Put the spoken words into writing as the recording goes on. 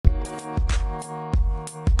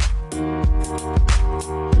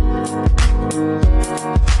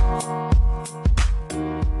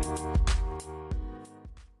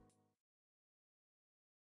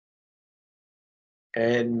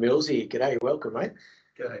And Millsy, g'day, welcome, mate.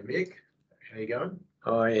 G'day, Mick. How you going?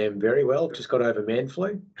 I am very well. Just got over man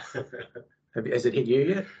flu. Has it hit you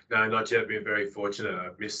yet? No, not yet. I've been very fortunate.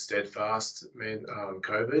 I've missed Steadfast,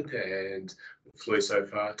 COVID, and flu so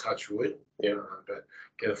far, touch wood. Yeah. But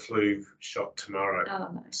get a flu shot tomorrow.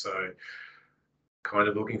 Oh, no. So kind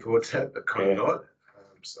of looking forward to that, but kind of not.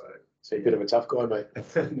 So you're a bit of a tough guy, mate.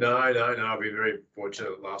 No. I've been very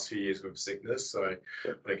fortunate the last few years with sickness, so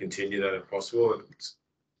I continue that if possible. It's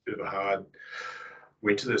a bit of a hard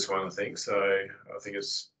winter, this one, I think. So I think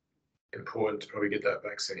it's important to probably get that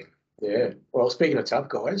vaccine. Yeah. Well, speaking of tough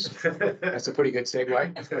guys, that's a pretty good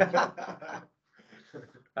segue.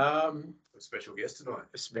 A special guest tonight.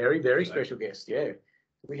 It's very, very special guest, yeah.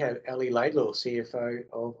 We have Ali Laidlaw, CFO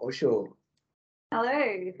of Offshore.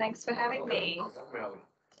 Hello, thanks for having me.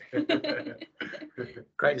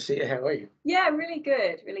 Great to see you. How are you? Yeah, really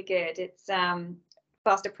good, really good. It's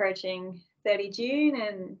fast approaching 30 June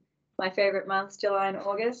and my favourite months, July and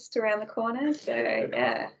August, around the corner. So,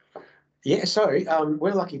 yeah. Yeah, so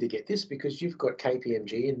we're lucky to get this because you've got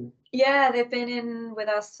KPMG and... Yeah, they've been in with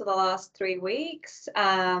us for the last 3 weeks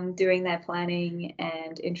doing their planning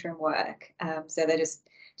and interim work. So they're just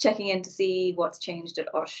checking in to see what's changed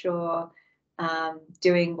at Offshore,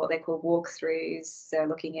 doing what they call walkthroughs, so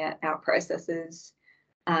looking at our processes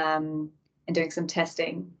and doing some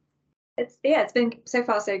testing. It's been so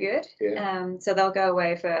far so good. Yeah. So they'll go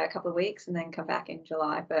away for a couple of weeks and then come back in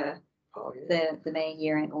July for the main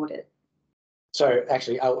year-end audit. So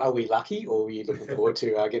actually, are we lucky, or are you looking forward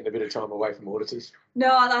to getting a bit of time away from auditors?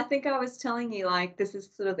 No, I think I was telling you, like, this is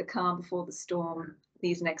sort of the calm before the storm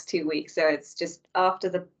these next 2 weeks. So it's just after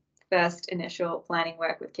the first initial planning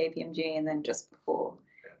work with KPMG and then just before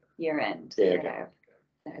year end. Yeah, okay.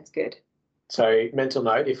 No, it's good. So mental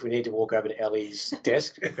note, if we need to walk over to Ellie's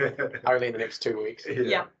desk, only in the next 2 weeks.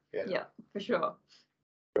 Yeah, for sure.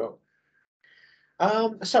 Sure.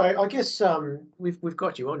 So I guess we've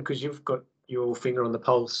got you on because you've got your finger on the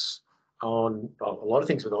pulse on a lot of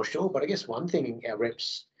things with Offshore, but I guess one thing our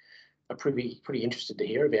reps are pretty interested to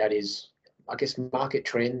hear about is, I guess, market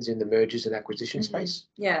trends in the mergers and acquisition space.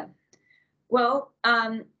 Yeah. Well,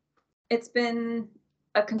 it's been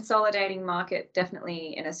a consolidating market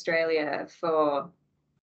definitely in Australia for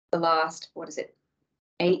the last,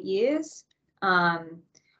 8 years. I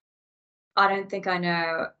don't think I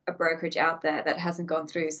know a brokerage out there that hasn't gone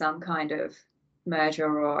through some kind of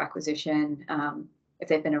merger or acquisition if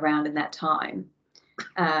they've been around in that time.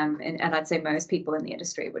 And I'd say most people in the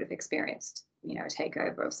industry would have experienced, a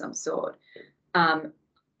takeover of some sort.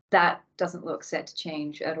 That doesn't look set to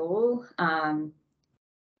change at all.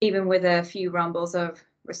 Even with a few rumbles of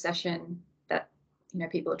recession that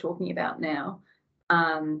people are talking about now,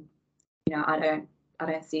 I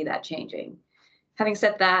don't see that changing. Having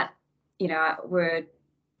said that, we're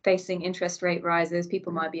facing interest rate rises.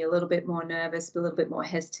 People might be a little bit more nervous, a little bit more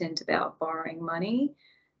hesitant about borrowing money.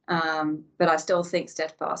 But I still think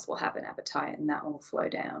Steadfast will have an appetite, and that will flow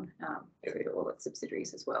down through to all its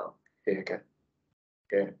subsidiaries as well. Yeah, okay.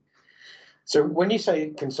 Yeah. So when you say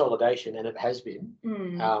consolidation, and it has been,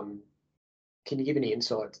 can you give any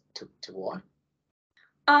insight to why?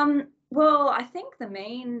 Well, I think the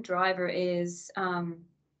main driver is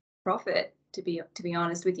profit. To be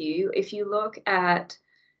honest with you, if you look at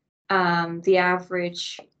the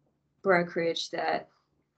average brokerage that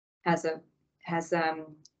has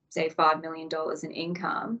say $5 million in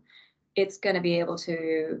income, it's going to be able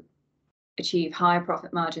to achieve higher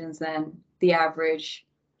profit margins than the average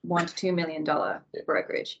 $1 to $2 million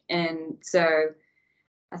brokerage. And so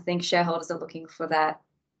I think shareholders are looking for that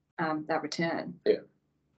return.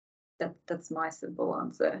 Yeah. That's my simple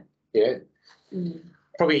answer. Yeah.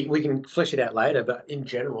 Probably we can flesh it out later, but in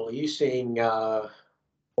general, are you seeing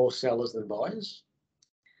more sellers than buyers?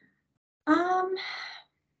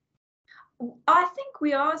 I think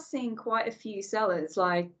we are seeing quite a few sellers,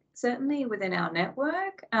 like certainly within our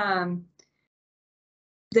network.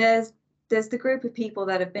 There's the group of people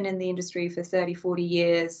that have been in the industry for 30, 40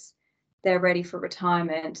 years. They're ready for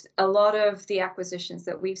retirement. A lot of the acquisitions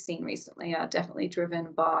that we've seen recently are definitely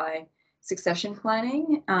driven by succession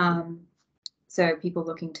planning. So people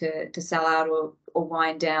looking to sell out or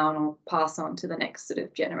wind down or pass on to the next sort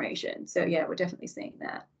of generation. So yeah, we're definitely seeing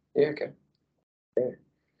that. Yeah, okay. Yeah.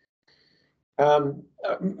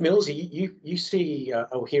 Millsy, you see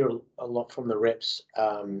or hear a lot from the reps,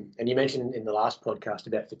 and you mentioned in the last podcast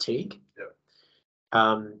about fatigue.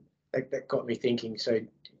 Yeah. That got me thinking. So,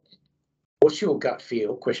 what's your gut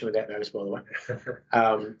feel? Question without notice, by the way,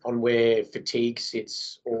 on where fatigue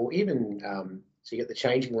sits, or even so you get the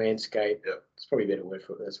changing landscape. Yeah. It's probably a better word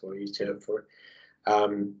for it. That's what I use term for it.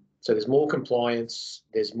 So there's more compliance,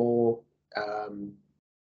 there's more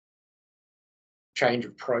change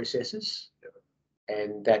of processes,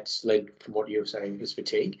 and that's led from what you're saying is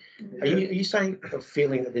fatigue. Are you saying a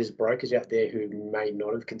feeling that there's brokers out there who may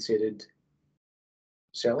not have considered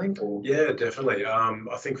selling? Or Yeah, definitely.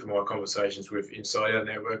 I think from my conversations with inside our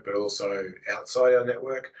network, but also outside our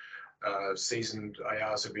network, seasoned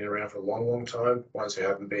ARs have been around for a long, long time. Ones who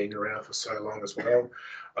haven't been around for so long as well.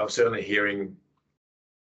 I'm certainly hearing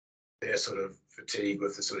their sort of fatigue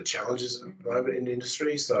with the sort of challenges at the moment in the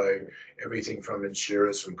industry. So everything from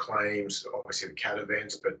insurers, from claims, obviously the cat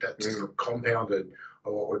events, but that just compounded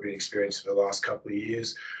on what we've been experiencing for the last couple of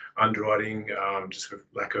years. Underwriting, just with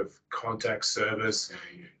lack of contact service,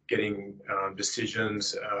 getting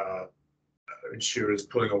decisions, insurers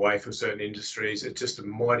pulling away from certain industries. It's just a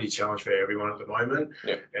mighty challenge for everyone at the moment.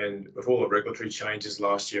 Yeah. And with all the regulatory changes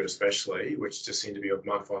last year, especially, which just seem to be a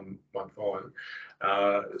month on,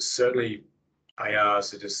 certainly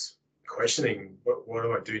ARs are just questioning what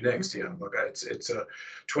do I do next? You know, like it's a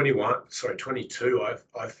 22.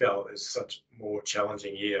 I felt is such more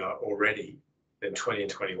challenging year already than 20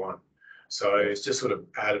 and 21. So it's just sort of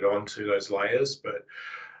added on to those layers, but.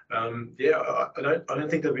 Yeah, I don't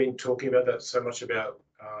think they've been talking about that so much about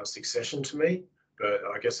succession to me, but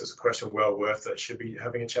I guess it's a question well worth that should be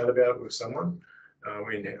having a chat about with someone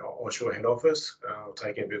in offshore head office. I'll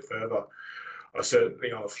take it a bit further. I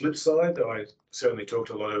certainly, on the flip side, I certainly talked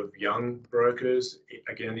to a lot of young brokers,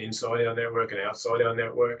 again, inside our network and outside our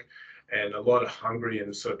network, and a lot of hungry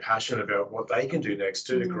and sort of passionate about what they can do next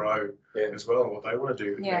to grow as well, and what they want to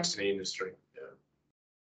do next in the industry.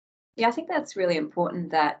 Yeah, I think that's really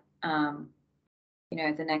important that, you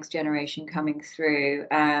know, the next generation coming through,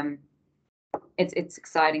 it's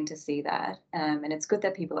exciting to see that. And it's good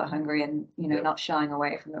that people are hungry and, you know, not shying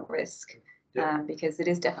away from the risk, because it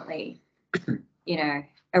is definitely, you know,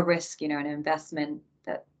 a risk, you know, an investment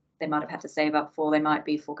that they might have had to save up for. They might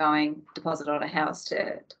be foregoing deposit on a house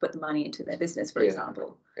to put the money into their business, for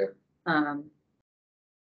example. Are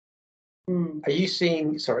you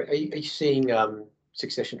seeing, are you seeing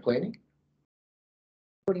succession planning?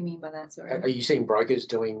 What do you mean by that? Sorry. Are you seeing brokers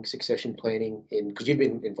doing succession planning because you've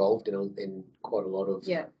been involved in quite a lot of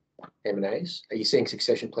M&As? Are you seeing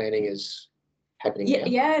succession planning is happening now?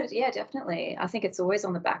 Yeah, definitely. I think it's always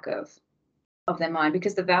on the back of their mind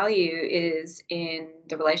because the value is in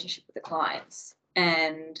the relationship with the clients,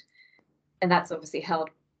 and that's obviously held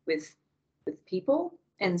with people.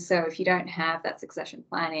 And so if you don't have that succession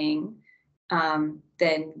planning,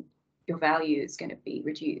 then your value is going to be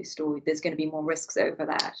reduced, or there's going to be more risks over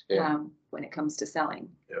that when it comes to selling.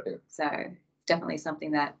 So definitely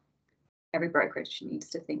something that every brokerage needs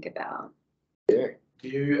to think about. Yeah. Do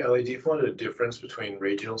you find a difference between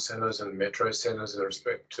regional centres and metro centres in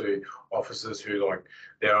respect to officers who, like,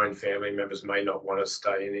 their own family members may not want to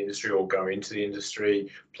stay in the industry or go into the industry,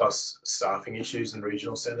 plus staffing issues in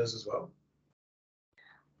regional centres as well?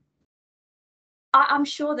 I'm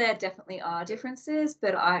sure there definitely are differences,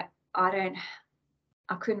 but I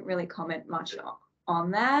couldn't really comment much on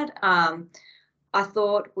that. I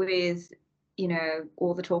thought with, you know,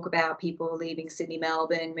 all the talk about people leaving Sydney,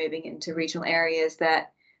 Melbourne, moving into regional areas,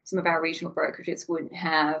 that some of our regional brokerages wouldn't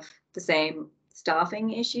have the same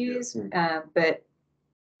staffing issues. But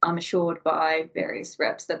I'm assured by various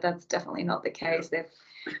reps that that's definitely not the case.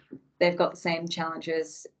 They've got the same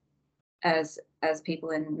challenges as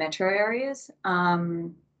people in metro areas.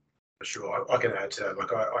 Sure, I can add to that.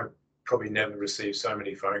 Like I probably never received so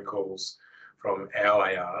many phone calls from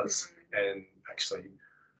our ARs and actually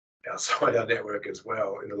outside our network as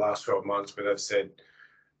well in the last 12 months where they've said,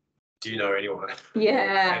 do you know anyone?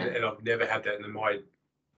 And I've never had that in my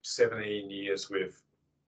 17 years with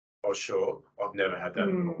offshore. I've never had that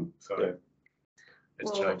at all. So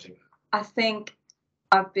it's changing. I think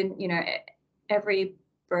I've been, you know, every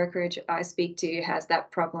brokerage I speak to has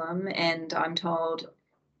that problem, and I'm told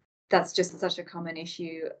that's just such a common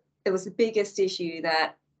issue. It was the biggest issue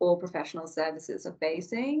that all professional services are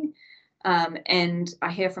facing. And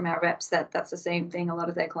I hear from our reps that that's the same thing a lot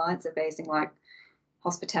of their clients are facing, like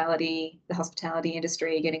the hospitality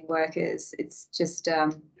industry, getting workers. It's just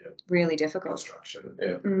really difficult.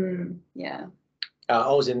 Construction.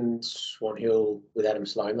 I was in Swan Hill with Adam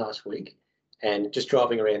Sloan last week, and just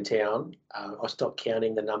driving around town, I stopped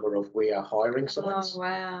counting the number of We Are Hiring sites. Oh,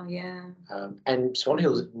 wow, yeah. And Swan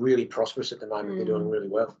Hill is really prosperous at the moment. They're doing really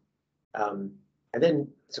well. And then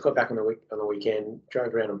so I got back on the weekend,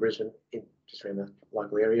 drove around in Brisbane, just around the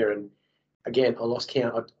local area, and again, I lost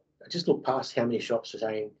count. I just looked past how many shops are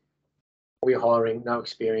saying, we're hiring, no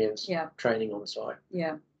experience, training on the site.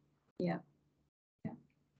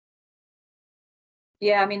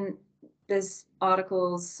 Yeah, I mean, there's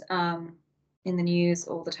articles in the news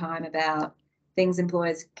all the time about things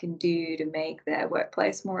employers can do to make their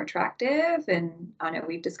workplace more attractive, and I know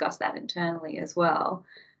we've discussed that internally as well.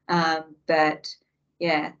 But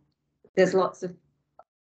yeah, there's lots of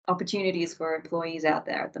opportunities for employees out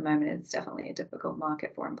there at the moment. It's definitely a difficult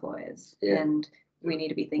market for employers, Yeah. and we need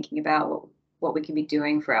to be thinking about what we can be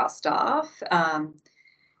doing for our staff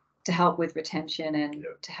to help with retention and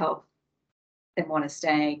to help them want to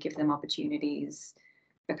stay, give them opportunities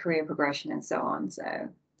for career progression and so on.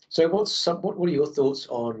 So what are your thoughts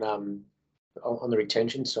on the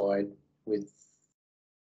retention side with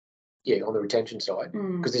on the retention side?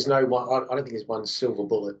 Because there's no one, I don't think there's one silver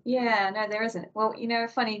bullet. Yeah, no, there isn't. Well,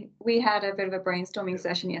 funny, we had a bit of a brainstorming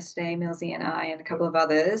session yesterday, Millsy and I and a couple of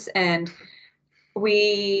others, and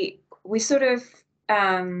we sort of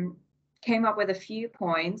came up with a few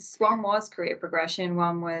points. One was career progression,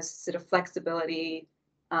 one was sort of flexibility,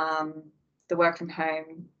 the work from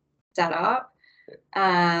home setup.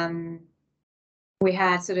 We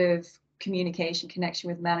had sort of communication, connection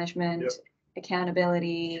with management,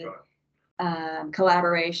 accountability,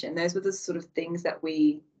 collaboration. Those were the sort of things that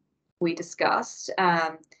we discussed.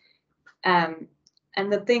 And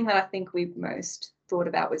the thing that I think we've most thought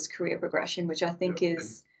about was career progression, which I think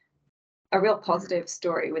is a real positive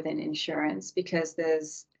story within insurance, because there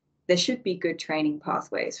should be good training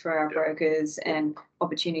pathways for our brokers and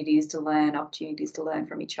opportunities to learn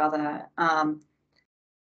from each other.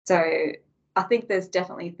 So I think there's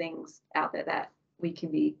definitely things out there that we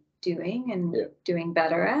can be doing and doing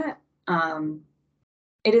better at.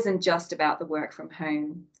 It isn't just about the work from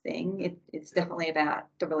home thing. It's definitely about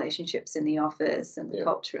the relationships in the office and the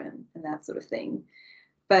culture and that sort of thing.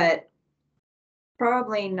 But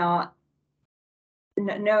probably not,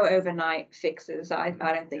 no overnight fixes. I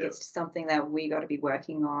don't think it's something that we got to be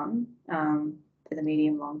working on for the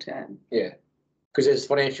medium long term. Yeah, because there's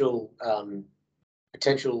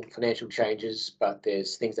potential financial changes, but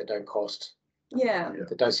there's things that don't cost.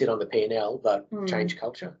 That don't sit on the P&L, but change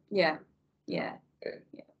culture. Yeah.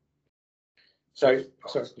 So,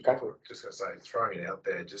 sorry, you go for it. Just going to say, throwing it out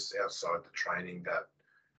there, just outside the training that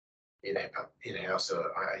in-house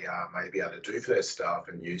AR may be able to do for their staff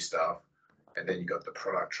and new staff, and then you've got the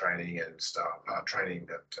product training and staff training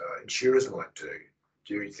that insurers might do.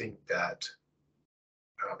 Do you think that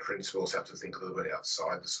principals have to think a little bit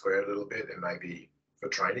outside the square a little bit, and maybe for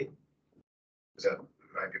training? Is that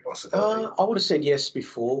maybe a possibility? I would have said yes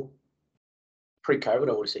before. Pre-COVID,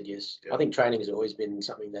 I would have said yes. I think training has always been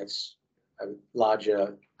something that's a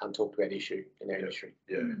larger untalked about issue in our industry.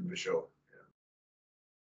 Yeah, for sure.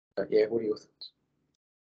 But what are your thoughts?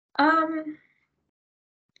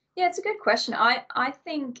 It's a good question. I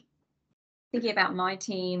think, thinking about my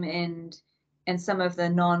team and some of the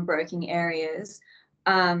non-broking areas,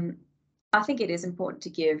 I think it is important to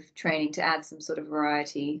give training to add some sort of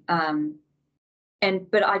variety.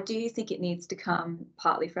 But I do think it needs to come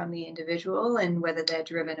partly from the individual and whether they're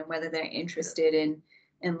driven and whether they're interested in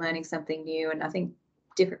learning something new. And I think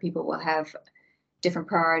different people will have different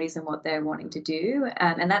priorities in what they're wanting to do,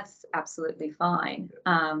 and that's absolutely fine.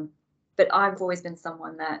 But I've always been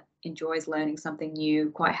someone that enjoys learning something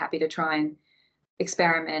new, quite happy to try and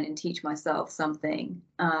experiment and teach myself something.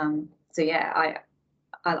 I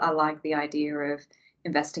like the idea of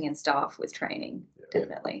investing in staff with training,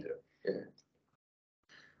 definitely.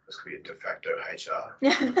 This could be a de facto HR.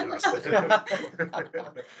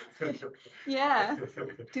 Yeah.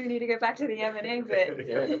 Do we need to go back to the M&A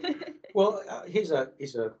bit? Well, here's a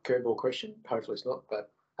curveball question. Hopefully it's not,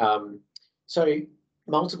 but so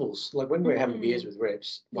multiples, like when we're having beers with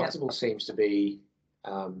reps, multiples seems to be.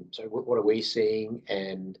 So what are we seeing?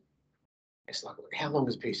 And it's like, how long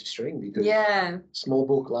is a piece of string? Because small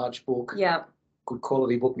book, large book, good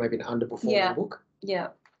quality book, maybe an underperforming book.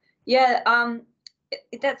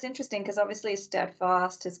 That's interesting, because obviously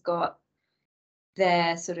Steadfast has got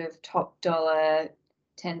their sort of top dollar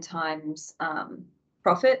 10 times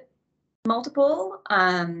profit multiple,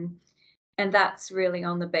 and that's really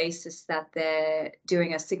on the basis that they're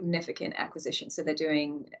doing a significant acquisition. So they're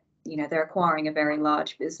doing, they're acquiring a very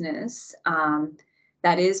large business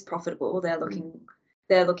that is profitable. They're looking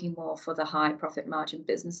more for the high profit margin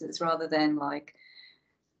businesses rather than like,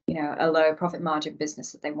 a low profit margin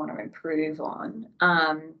business that they want to improve on.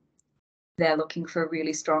 They're looking for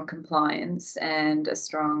really strong compliance and a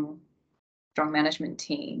strong management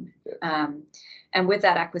team. And with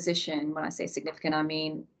that acquisition, when I say significant, I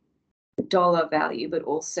mean dollar value, but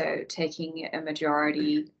also taking a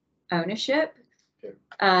majority ownership.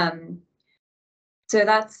 So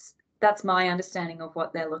that's my understanding of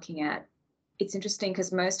what they're looking at it's interesting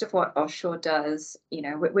because most of what offshore does,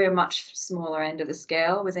 we're a much smaller end of the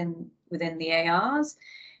scale within the ARs,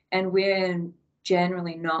 and we're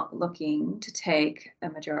generally not looking to take a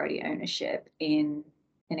majority ownership in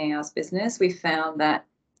an AR's business. We found that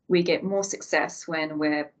we get more success when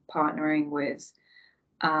we're partnering with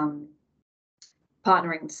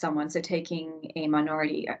someone, so taking a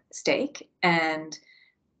minority stake, and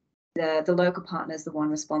the local partner is the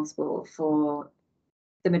one responsible for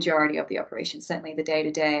the majority of the operation, certainly the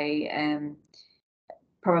day-to-day, and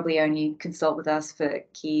probably only consult with us for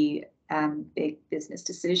key big business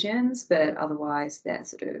decisions, but otherwise they're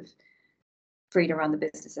sort of free to run the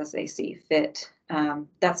business as they see fit.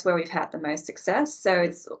 That's where we've had the most success. So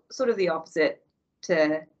it's sort of the opposite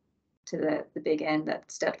to the big end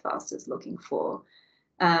that Steadfast is looking for.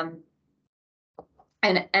 And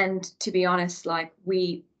to be honest, like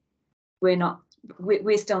we're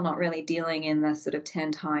still not really dealing in the sort of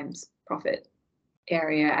 10 times profit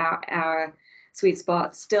area. Our sweet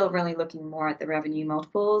spot's still really looking more at the revenue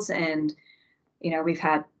multiples, and we've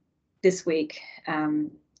had this week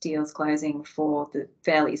deals closing for the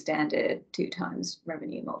fairly standard 2 times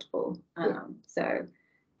revenue multiple. So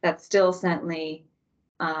that's still certainly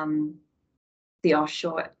the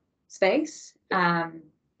offshore space. And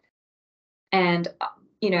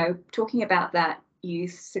talking about that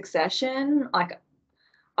youth succession, like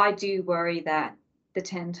I do worry that the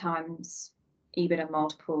 10 times EBITDA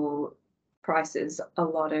multiple prices a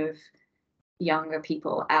lot of younger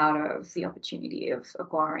people out of the opportunity of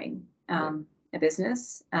acquiring a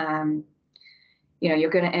business.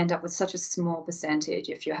 You're going to end up with such a small percentage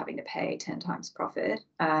if you're having to pay 10 times profit.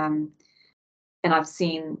 And I've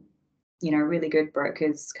seen really good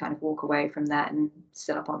brokers kind of walk away from that and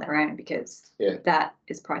set up on their own because that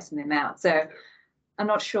is pricing them out. So I'm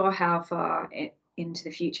not sure how far into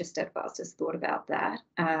the future Steadfast has thought about that.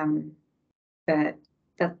 But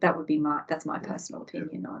that would be that's my personal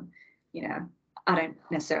opinion on, I don't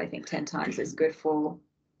necessarily think 10 times is good for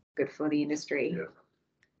the industry. Yeah.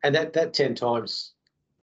 And that 10 times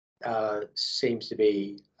seems to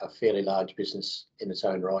be a fairly large business in its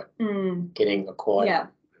own right, getting acquired.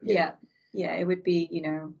 Yeah. It would be,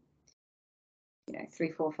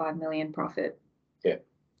 3, 4, 5 million profit.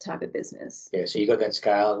 Type of business. Yeah. So you got that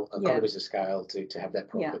scale, economies of scale to have that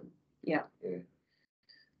profit. Yeah.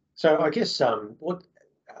 So I guess what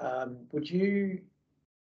would you?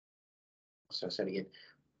 So say it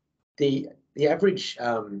again. The average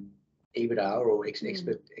EBITDA or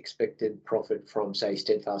expected profit from, say,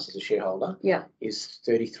 Steadfast as a shareholder is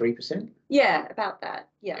 33%? Yeah, about that.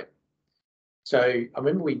 Yeah. So I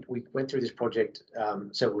remember we went through this project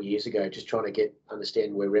several years ago, just trying to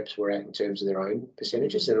understand where reps were at in terms of their own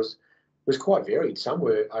percentages, and it was quite varied. Some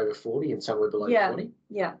were over 40 and some were below 20.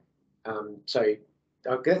 Yeah. So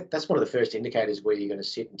that's one of the first indicators where you're going to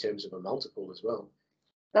sit in terms of a multiple as well.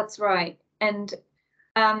 That's right. And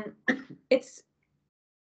it's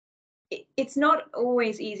not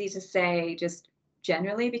always easy to say just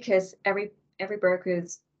generally, because every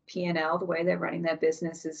broker's P&L, the way they're running their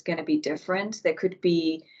business, is going to be different. There could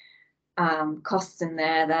be costs in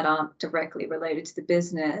there that aren't directly related to the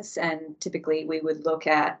business, and typically we would look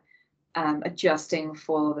at adjusting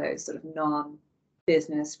for those sort of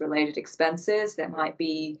non-business related expenses. There might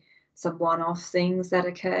be some one-off things that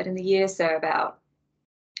occurred in the year. So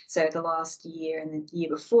the last year and the year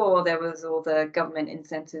before, there was all the government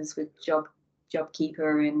incentives with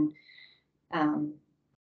JobKeeper and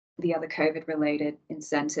the other COVID-related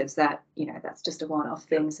incentives that, that's just a one-off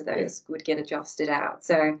thing. So those would get adjusted out.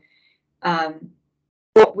 So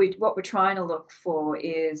what we're trying to look for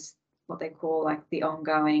is what they call like the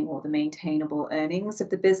ongoing or the maintainable earnings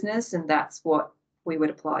of the business, and that's what we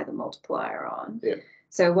would apply the multiplier on.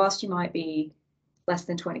 So whilst you might be less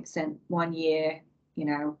than 20% 1 year,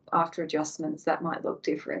 after adjustments, that might look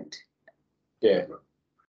different. I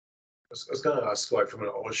was going to ask, like, from an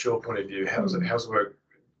offshore point of view, how's it work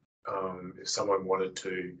if someone wanted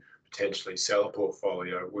to potentially sell a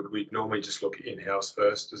portfolio? Would we normally just look in-house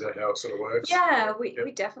first? Is that how it sort of works? Yeah,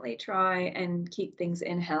 we definitely try and keep things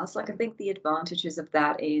in-house. Like, I think the advantages of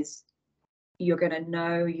that is you're going to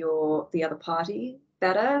know the other party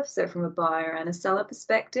better, so from a buyer and a seller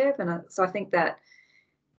perspective, and so I think that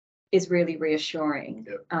is really reassuring.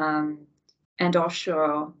 And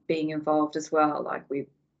offshore being involved as well, like we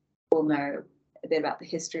all know a bit about the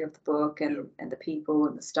history of the book and the people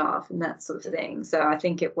and the staff and that sort of thing. So I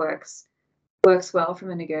think it works well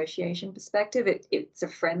from a negotiation perspective. It's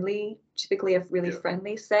typically a really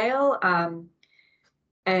friendly sale,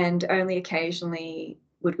 and only occasionally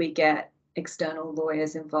would we get external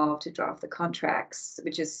lawyers involved to draft the contracts,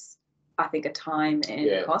 which is I think, a time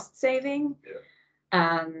and cost saving.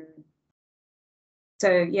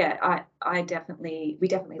 So yeah, we definitely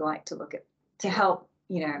like to look at, to help,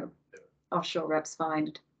 offshore reps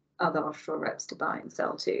find other offshore reps to buy and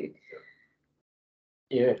sell to.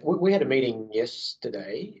 Yeah, we had a meeting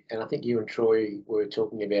yesterday, and I think you and Troy were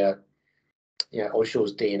talking about,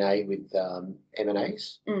 offshore's DNA with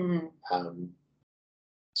M&As.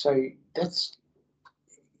 So that's,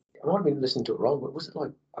 I might have been listening to it wrong, but was it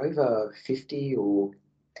like over 50 or?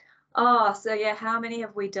 Oh, so yeah, how many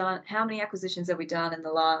acquisitions have we done in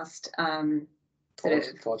the last sort of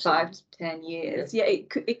 5 to 10 years? Yeah,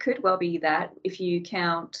 it could well be that, if you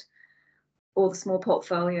count all the small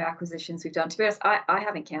portfolio acquisitions we've done. To be honest, I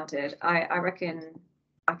haven't counted. I reckon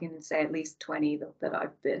I can say at least 20 that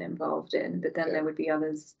I've been involved in, but then there would be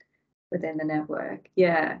others within the network.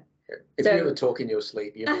 Yeah. If you ever talk in your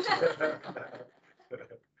sleep, you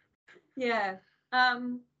Yeah. I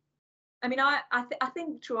mean, I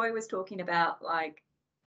think Troy was talking about like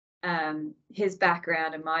his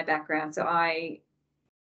background and my background. So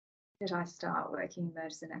did I start working in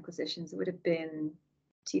mergers and acquisitions? It would have been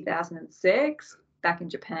 2006 back in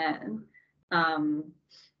Japan. I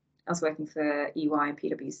was working for EY and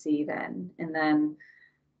PwC then, and then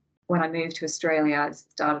when I moved to Australia, I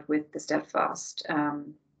started with the Steadfast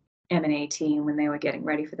M&A team when they were getting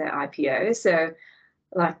ready for their IPO. So,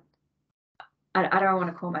 like, I don't want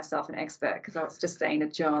to call myself an expert, because I was just saying to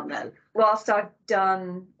John that whilst I've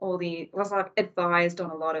advised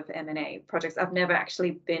on a lot of M&A projects, I've never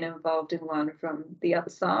actually been involved in one from the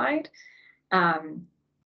other side.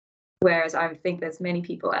 Whereas I think there's many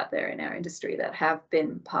people out there in our industry that have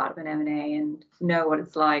been part of an M&A and know what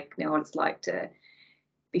it's like to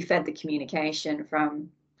be fed the communication from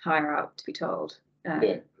higher up, to be told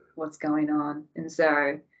what's going on. And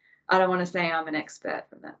so I don't want to say I'm an expert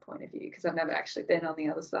from that point of view, because I've never actually been on the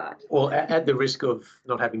other side. Well, at the risk of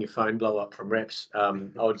not having your phone blow up from reps, I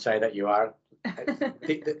would say that you are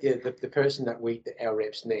the person that our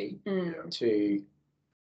reps need to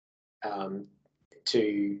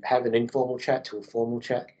have an informal chat to a formal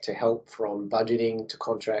chat, to help from budgeting to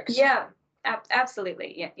contracts. Yeah,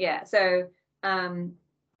 absolutely. Yeah. So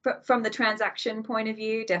from the transaction point of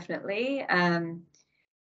view, definitely,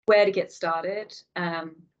 where to get started,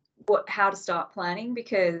 how to start planning,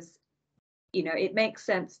 because it makes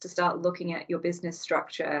sense to start looking at your business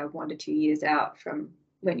structure 1 to 2 years out from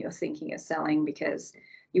when you're thinking of selling, because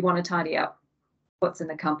you want to tidy up what's in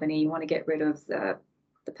the company. You want to get rid of the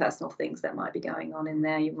personal things that might be going on in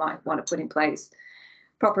there. You might want to put in place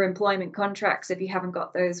proper employment contracts if you haven't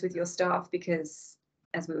got those with your staff, because,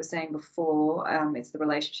 as we were saying before, it's the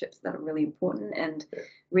relationships that are really important, and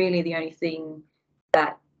really the only thing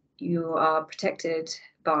that you are protected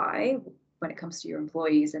by when it comes to your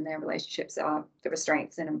employees and their relationships are the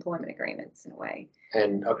restraints and employment agreements, in a way.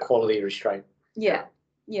 And a quality restraint. Yeah.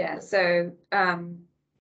 So I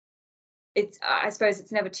suppose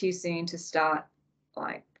it's never too soon to start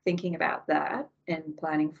like thinking about that and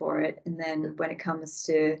planning for it. And then when it comes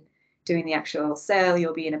to doing the actual sale,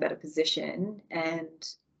 you'll be in a better position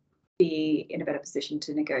and be in a better position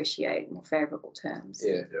to negotiate more favourable terms.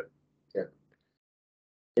 Yeah.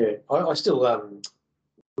 I still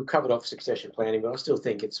we've covered off succession planning, but I still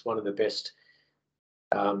think it's one of the best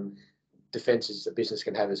defences a business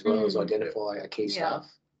can have, as well as identify a key staff,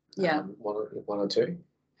 one or two,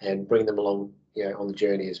 and bring them along, on the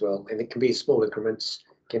journey as well. And it can be small increments,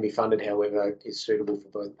 can be funded however is suitable for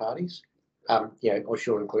both parties,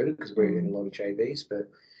 offshore included, because we're in a lot of JVs. But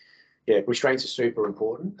restraints are super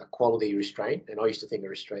important, a quality restraint. And I used to think a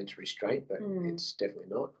restraint's restraint, but it's definitely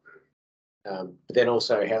not. But then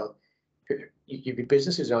also how your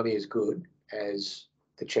business is only as good as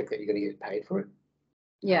the check that you're going to get paid for it.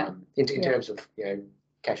 In terms of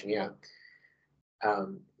cashing out,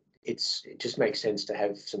 it just makes sense to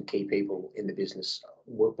have some key people in the business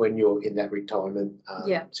when you're in that retirement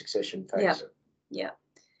succession phase.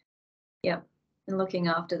 And looking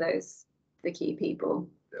after the key people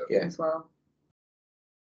as well.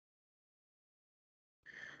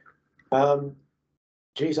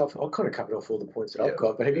 Geez, I've kind of covered off all the points that I've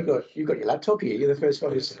got, but you've got your laptop here. You're the first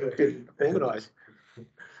one who's been organised.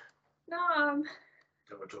 No.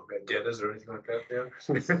 Don't want to talk about debtors or anything like that now?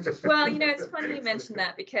 Well, it's funny you mentioned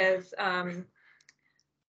that, because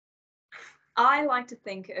I like to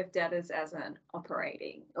think of debtors as an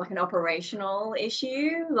operational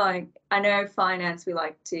issue. Like, I know finance, we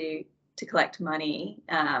like to collect money,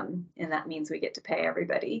 and that means we get to pay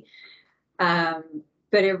everybody. But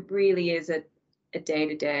it really is a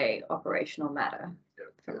day-to-day operational matter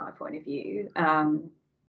from my point of view. And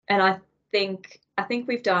I think I think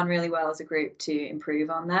we've done really well as a group to improve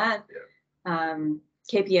on that.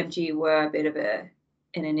 KPMG were a bit of an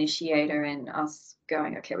initiator in us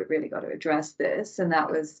going, okay, we've really got to address this. And that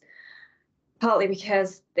was partly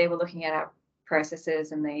because they were looking at our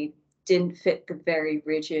processes and they didn't fit the very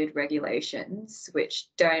rigid regulations, which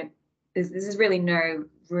there's really no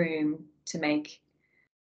room to make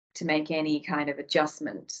any kind of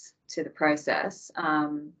adjustments to the process.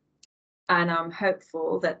 And I'm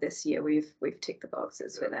hopeful that this year we've ticked the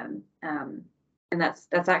boxes for them. And that's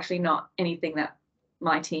actually not anything that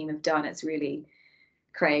my team have done. It's really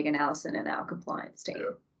Craig and Alison and our compliance team.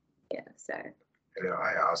 Yeah. So. Yeah,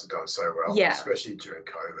 AR's have done so well, Yeah. especially during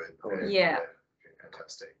COVID. Yeah.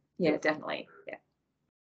 Fantastic. Yeah, definitely. Yeah.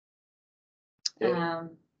 Yeah.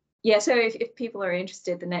 Yeah. So if people are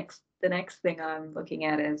interested, the next thing I'm looking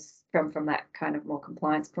at is from that kind of more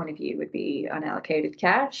compliance point of view would be unallocated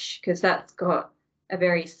cash, because that's got a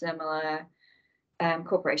very similar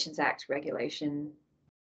Corporations Act regulation,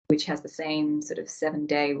 which has the same sort of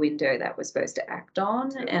 7-day window that we're supposed to act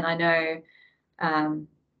on. Yeah. And I know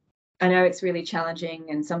it's really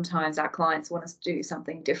challenging, and sometimes our clients want us to do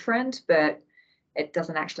something different, but it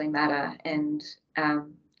doesn't actually matter. And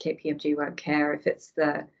KPMG won't care if it's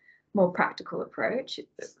the more practical approach.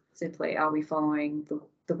 It's simply, are we following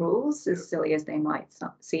the rules, as silly as they might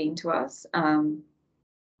seem to us? And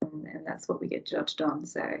that's what we get judged on.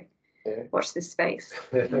 So watch this space.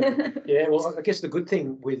 Yeah, well, I guess the good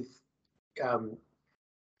thing with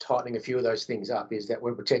tightening a few of those things up is that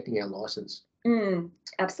we're protecting our license.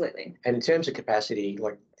 Absolutely. And in terms of capacity,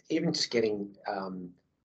 like even just getting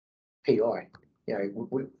PI, you know,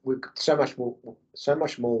 we've got so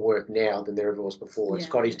much more work now than there ever was before. Yeah.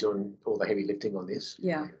 Scotty's doing all the heavy lifting on this.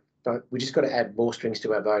 Yeah. But we just got to add more strings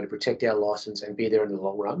to our bow to protect our license and be there in the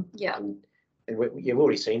long run. Yeah. And you've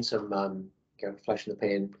already seen some flash in the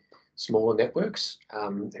pan smaller networks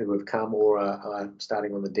who have come or are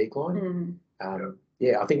starting on the decline.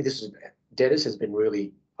 Yeah, I think Debtors has been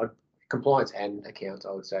really compliance and accounts.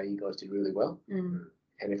 I would say you guys did really well. And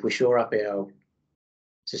if we shore up our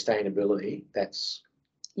sustainability, that's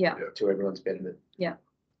to everyone's betterment. Yeah.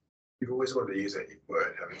 You've always wanted to use that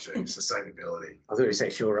word, haven't you? Sustainability. I thought you say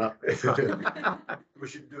shore up. We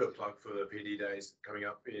should do a plug for the PD days coming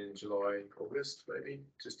up in July, August, maybe,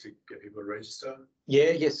 just to get people to register.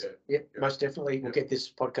 Yes, Yeah. most definitely. We'll get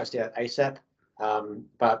this podcast out ASAP.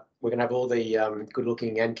 But we're gonna have all the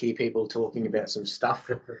good-looking and key people talking about some stuff.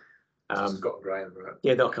 Scott Graham, right?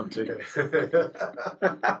 Yeah, they'll come too.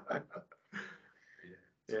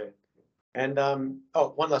 Yeah. And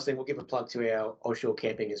one last thing, we'll give a plug to our offshore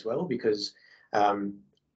camping as well, because I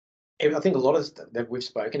think a lot of stuff that we've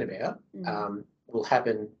spoken about will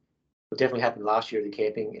definitely happen last year at the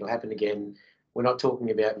camping. It'll happen again. We're not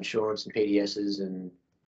talking about insurance and PDSs, and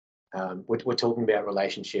we're talking about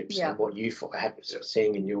relationships and what you are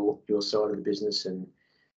seeing in your side of the business. And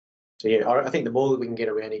so I think the more that we can get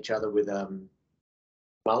around each other with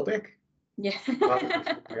Malbec,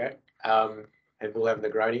 and we'll have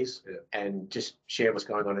Negronis and just share what's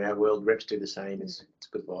going on in our world. Reps do the same. It's a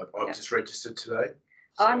good vibe. I've just registered today.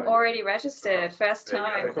 I'm already registered. First There you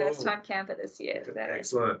time, go. first time camper this year. So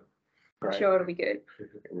Excellent. I'm sure it'll be good.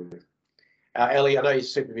 Ellie, I know you're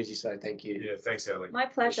super busy, so thank you. Yeah, thanks, Ellie. My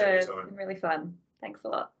pleasure. Appreciate It's your time. been really fun. Thanks a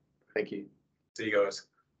lot. Thank you. See you guys.